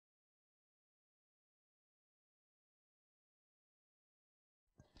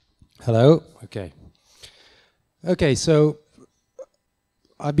Hello. Okay, so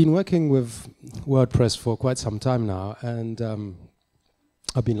I've been working with WordPress for quite some time now, and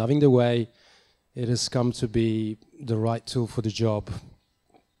I've been loving the way it has come to be the right tool for the job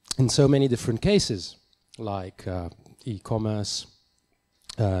in so many different cases, like e-commerce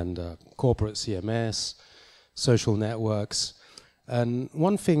and corporate CMS, social networks. And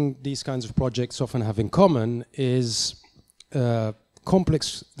one thing these kinds of projects often have in common is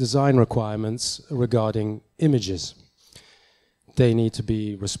complex design requirements regarding images. They need to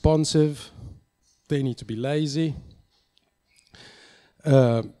be responsive, they need to be lazy,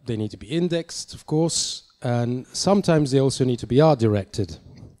 they need to be indexed, of course, and sometimes they also need to be art directed,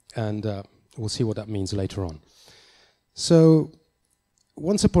 and we'll see what that means later on. So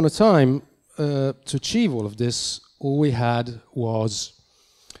once upon a time, to achieve all of this, all we had was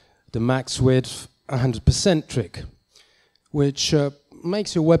the max width 100% trick, which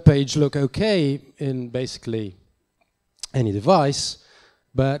makes your web page look okay in basically any device,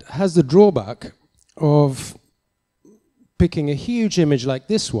 but has the drawback of picking a huge image like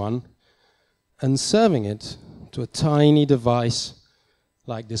this one and serving it to a tiny device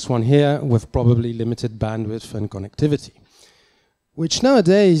like this one here with probably limited bandwidth and connectivity, which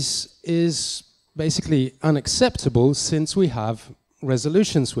nowadays is basically unacceptable since we have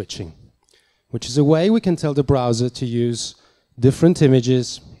resolution switching, which is a way we can tell the browser to use different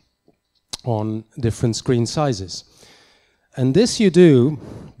images on different screen sizes. And this you do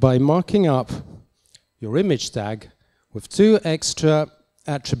by marking up your image tag with two extra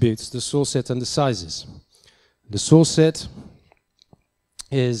attributes, the source set and the sizes. The source set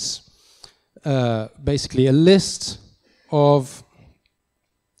is basically a list of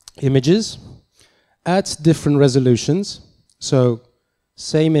images at different resolutions. So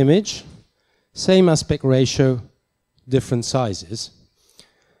same image, same aspect ratio, different sizes.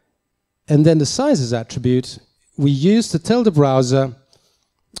 And then the sizes attribute we use to tell the browser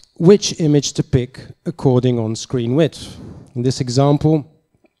which image to pick according on screen width. In this example,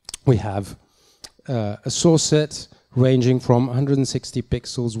 we have a source set ranging from 160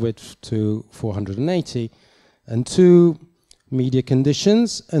 pixels width to 480, and two media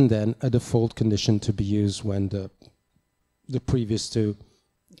conditions, and then a default condition to be used when the previous two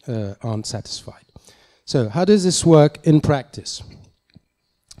aren't satisfied. So how does this work in practice?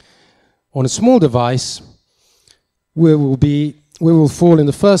 On a small device, we will fall in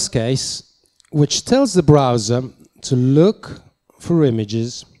the first case, which tells the browser to look for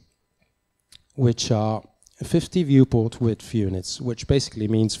images which are 50 viewport width units, which basically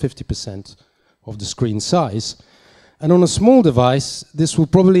means 50% of the screen size. And on a small device, this will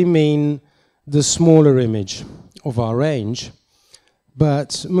probably mean the smaller image of our range.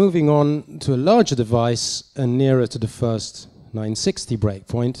 But moving on to a larger device and nearer to the first 960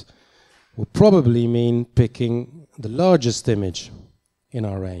 breakpoint will probably mean picking the largest image in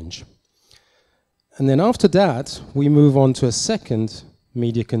our range. And then after that, we move on to a second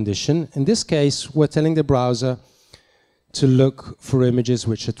media condition. In this case, we're telling the browser to look for images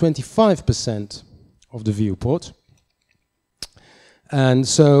which are 25% of the viewport. And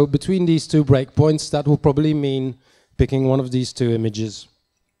so between these two breakpoints, that will probably mean picking one of these two images,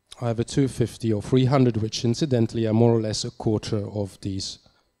 either 250 or 300, which incidentally are more or less a quarter of these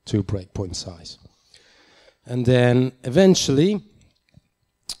two breakpoint size. And then eventually,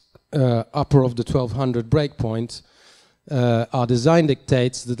 upper of the 1200 breakpoint, our design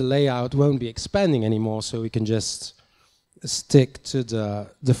dictates that the layout won't be expanding anymore, so we can just stick to the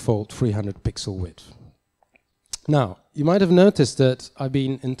default 300 pixel width. Now, you might have noticed that I've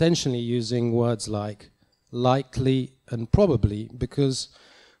been intentionally using words like likely and probably, because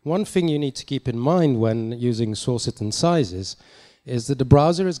one thing you need to keep in mind when using source set and sizes is that the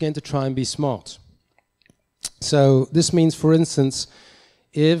browser is going to try and be smart. So this means, for instance,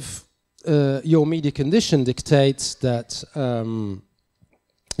 if your media condition dictates that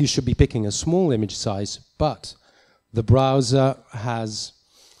you should be picking a small image size, but the browser has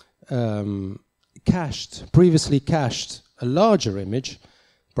previously cached a larger image,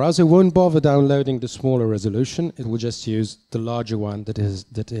 browser won't bother downloading the smaller resolution. It will just use the larger one that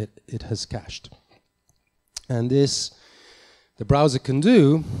it has cached. And this the browser can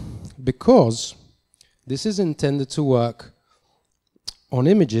do because this is intended to work on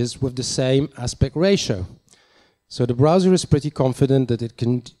images with the same aspect ratio. So the browser is pretty confident that it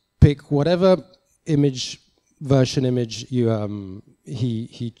can pick whatever version image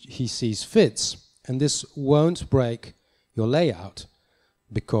he sees fits, and this won't break your layout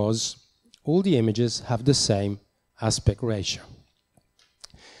because all the images have the same aspect ratio.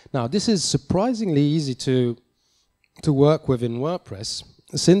 Now, this is surprisingly easy to work with in WordPress,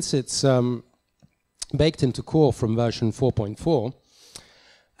 since it's baked into core from version 4.4,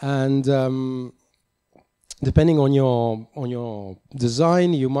 and depending on your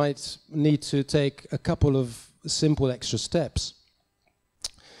design, you might need to take a couple of simple extra steps.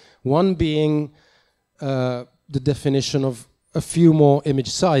 One being the definition of a few more image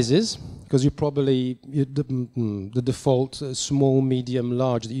sizes, because the default small, medium,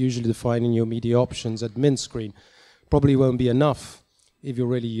 large that you usually define in your media options admin screen probably won't be enough if you're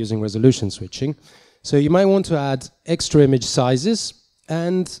really using resolution switching. So you might want to add extra image sizes,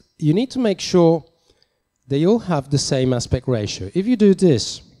 and you need to make sure they all have the same aspect ratio. If you do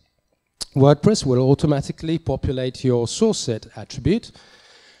this, WordPress will automatically populate your source set attribute,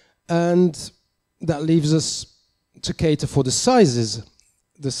 and that leaves us to cater for the sizes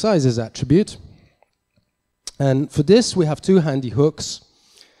attribute. And for this, we have two handy hooks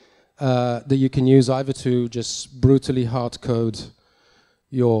that you can use either to just brutally hard code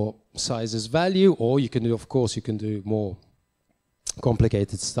your sizes value, or you can do, of course, you can do more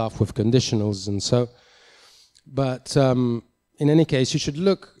complicated stuff with conditionals and so. But in any case, you should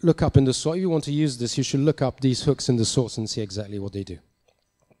look up in the source. If you want to use this, you should look up these hooks in the source and see exactly what they do.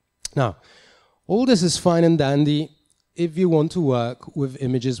 Now, all this is fine and dandy if you want to work with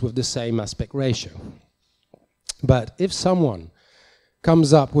images with the same aspect ratio. But if someone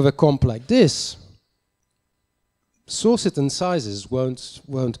comes up with a comp like this, source it and sizes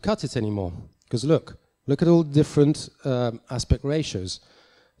won't cut it anymore. Because look at all the different aspect ratios.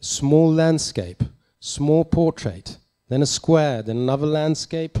 Small landscape, small portrait, then a square, then another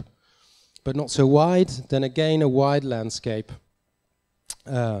landscape, but not so wide, then again a wide landscape,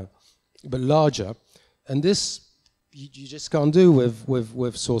 but larger. And this you just can't do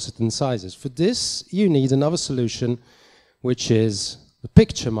with source it and sizes. For this, you need another solution, which is the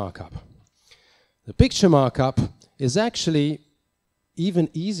picture markup. The picture markup is actually even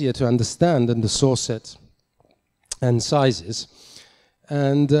easier to understand than the source set and sizes.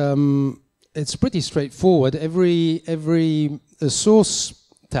 And it's pretty straightforward. Every source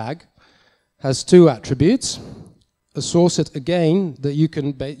tag has two attributes. A source set again that you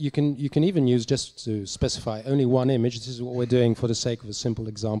can even use just to specify only one image. This is what we're doing for the sake of a simple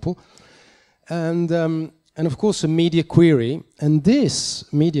example. And of course a media query. And this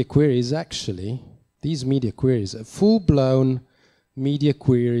media query is actually, these media queries are full-blown media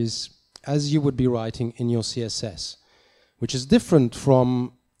queries as you would be writing in your CSS, which is different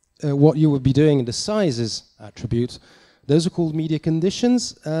from what you would be doing in the sizes attribute. Those are called media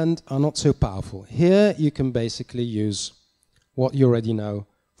conditions and are not so powerful. Here you can basically use what you already know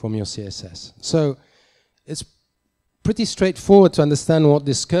from your CSS. So it's pretty straightforward to understand what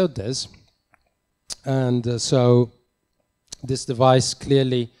this code does. And so this device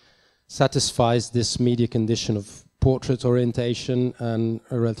clearly satisfies this media condition of portrait orientation and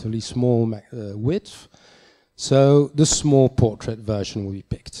a relatively small width. So the small portrait version will be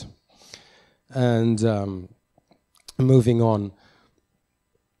picked. And moving on,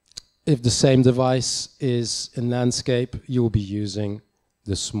 if the same device is in landscape, you will be using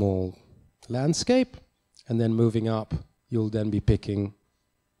the small landscape. And then moving up, you'll then be picking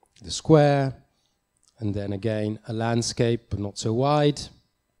the square, and then again a landscape, but not so wide.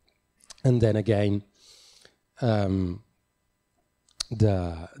 And then again the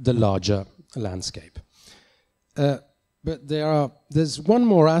larger landscape. But there's one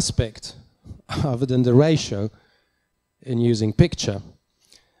more aspect other than the ratio in using picture,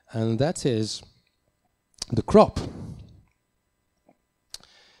 and that is the crop.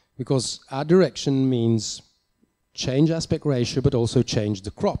 Because our direction means change aspect ratio, but also change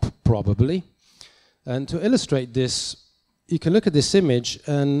the crop, probably. And to illustrate this, you can look at this image,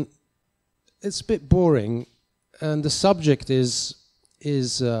 and it's a bit boring, and the subject is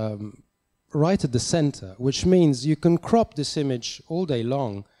right at the center, which means you can crop this image all day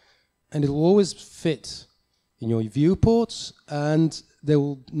long, and it will always fit in your viewports, and there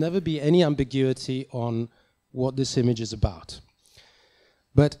will never be any ambiguity on what this image is about.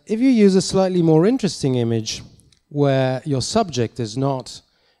 But if you use a slightly more interesting image where your subject is not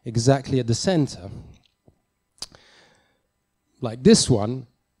exactly at the center, like this one,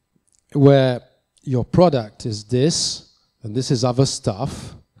 where your product is this, and this is other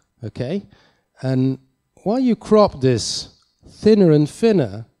stuff, okay? And while you crop this thinner and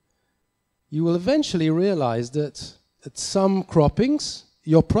thinner, you will eventually realize that at some croppings,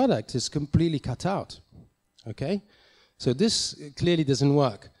 your product is completely cut out, okay? So this clearly doesn't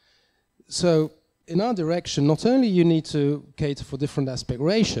work. So in our direction, not only you need to cater for different aspect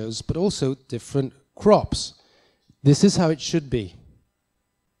ratios, but also different crops. This is how it should be.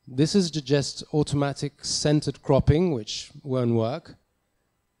 This is just automatic centered cropping, which won't work.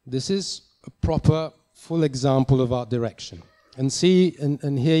 This is a proper, full example of art direction. And see,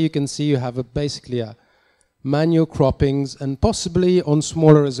 and here you can see you have basically a manual croppings and possibly on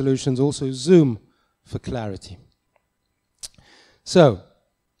smaller resolutions also zoom for clarity. So,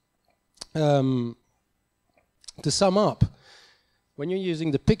 to sum up, when you're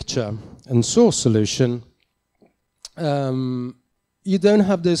using the picture and source solution, you don't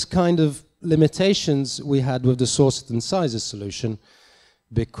have those kind of limitations we had with the sources and sizes solution,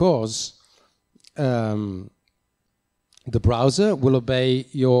 because the browser will obey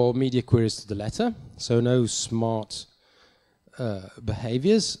your media queries to the letter, so no smart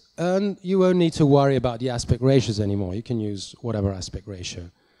behaviors, and you won't need to worry about the aspect ratios anymore. You can use whatever aspect ratio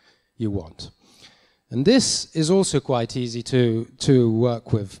you want. And this is also quite easy to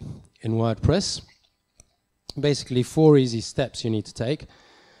work with in WordPress. Basically 4 easy steps you need to take.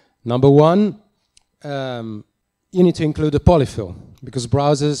 Number 1, you need to include a polyfill, because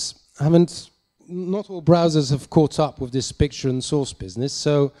browsers not all browsers have caught up with this picture and source business.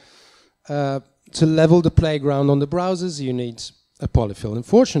 So to level the playground on the browsers, you need a polyfill.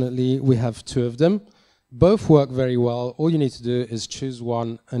 Unfortunately, we have 2 of them. Both work very well. All you need to do is choose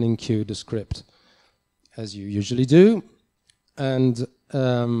one and enqueue the script, as you usually do. And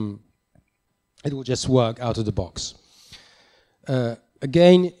it will just work out of the box.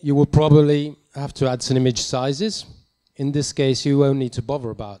 Again, you will probably have to add some image sizes. In this case, you won't need to bother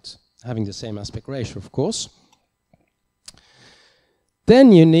about having the same aspect ratio, of course.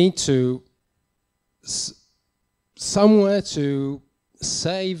 Then you need to somewhere to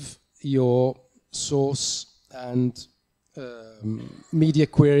save your source and media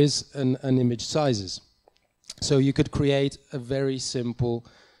queries and image sizes. So you could create a very simple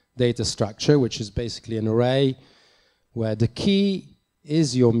data structure, which is basically an array where the key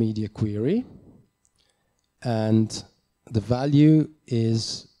is your media query and the value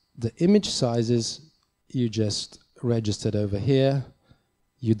is the image sizes you just registered over here.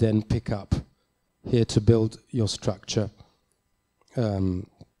 You then pick up here to build your structure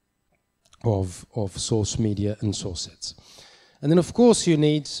of source media and source sets. And then of course you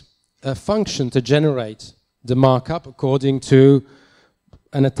need a function to generate the markup according to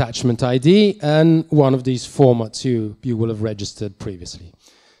an attachment ID and one of these formats you will have registered previously.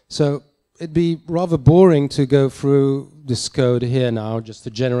 So it'd be rather boring to go through this code here now just to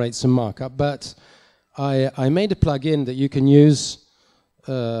generate some markup, but I made a plugin that you can use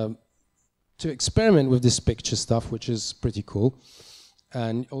to experiment with this picture stuff, which is pretty cool.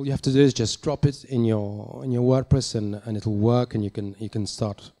 And all you have to do is just drop it in your WordPress and it'll work, and you can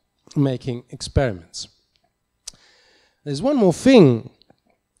start making experiments. There's one more thing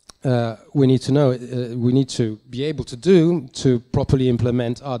we need to know, we need to be able to do to properly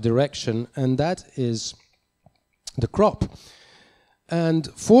implement our direction, and that is the crop. And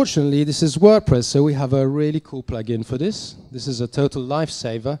fortunately, this is WordPress, so we have a really cool plugin for this. This is a total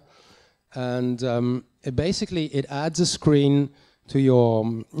lifesaver, and it adds a screen to your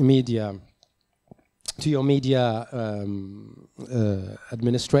media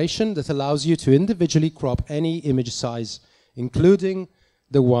administration that allows you to individually crop any image size, including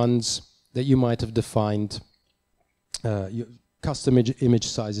the ones that you might have defined, your custom image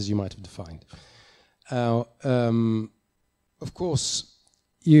sizes you might have defined. Of course,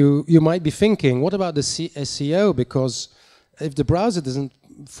 you might be thinking, what about the SEO? Because if the browser doesn't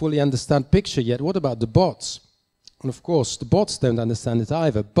fully understand picture yet, what about the bots? And of course, the bots don't understand it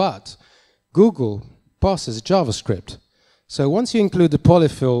either, but Google passes JavaScript. So once you include the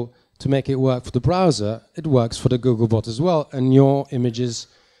polyfill to make it work for the browser, it works for the Google bot as well, and your images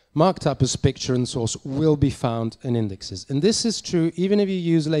marked up as picture and source will be found in indexes. And this is true even if you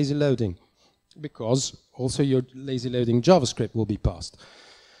use lazy loading, because also your lazy loading JavaScript will be passed.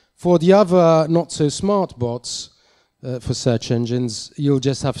 For the other not so smart bots for search engines, you'll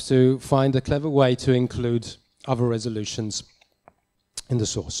just have to find a clever way to include other resolutions in the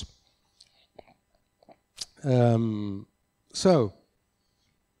source. So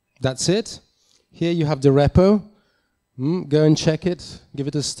that's it. Here you have the repo. Go and check it, give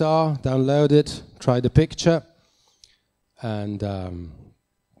it a star, download it, try the picture, and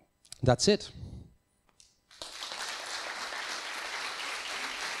that's it.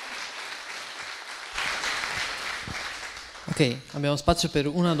 Ok, abbiamo spazio per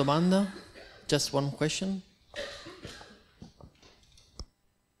una domanda. Just one question.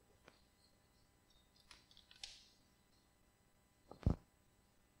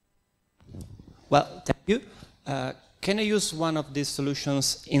 Well, thank you. Can I use one of these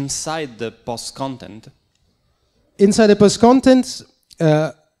solutions inside the post content? Inside the post content,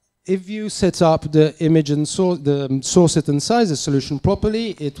 if you set up the image and the source it and size solution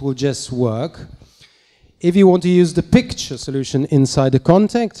properly, it will just work. If you want to use the picture solution inside the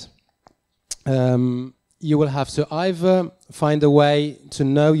content, you will have to either find a way to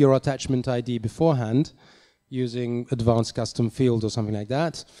know your attachment ID beforehand using advanced custom field or something like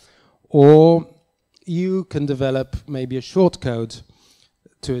that, or you can develop maybe a shortcode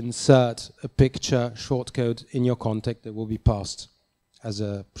to insert a picture shortcode in your content that will be passed, as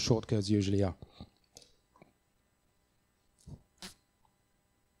shortcodes usually are.